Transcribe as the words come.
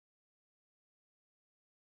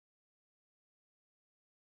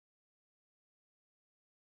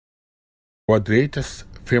Quadratus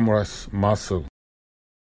femoris muscle.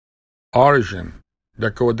 Origin.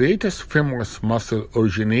 The quadratus femoris muscle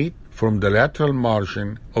originates from the lateral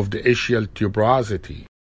margin of the ischial tuberosity.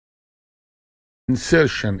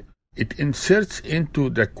 Insertion. It inserts into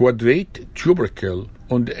the quadrate tubercle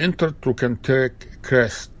on the intertrochanteric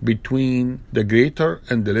crest between the greater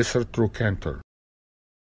and the lesser trochanter.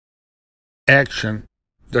 Action.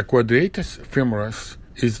 The quadratus femoris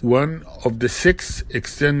is one of the 6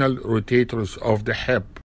 external rotators of the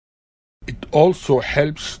hip. It also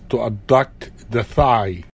helps to adduct the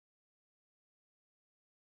thigh.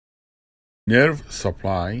 Nerve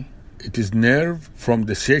supply. It is nerve from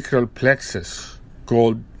the sacral plexus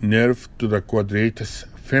called nerve to the quadratus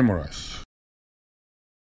femoris.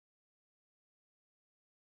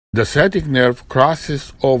 The sciatic nerve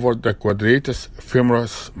crosses over the quadratus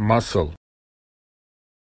femoris muscle.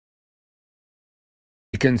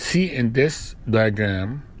 You can see in this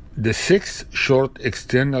diagram the 6 short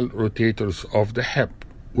external rotators of the hip,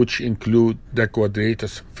 which include the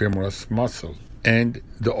quadratus femoris muscle, and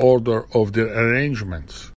the order of their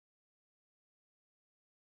arrangements.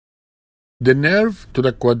 The nerve to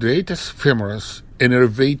the quadratus femoris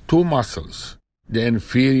innervate 2 muscles, the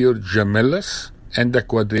inferior gemellus and the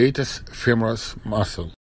quadratus femoris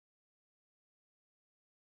muscle.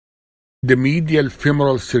 The medial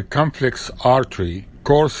femoral circumflex artery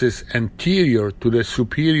courses anterior to the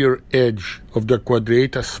superior edge of the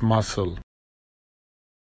quadratus muscle.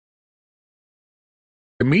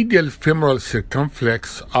 The medial femoral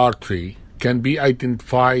circumflex artery can be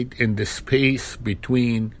identified in the space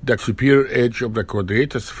between the superior edge of the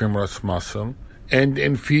quadratus femoris muscle and the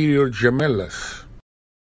inferior gemellus.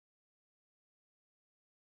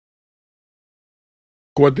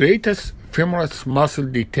 Quadratus femoris muscle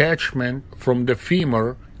detachment from the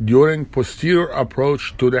femur during posterior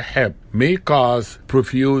approach to the hip may cause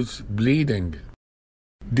profuse bleeding.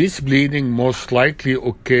 This bleeding most likely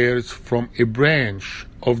occurs from a branch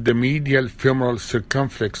of the medial femoral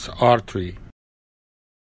circumflex artery.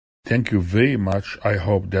 Thank you very much. I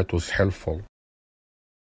hope that was helpful.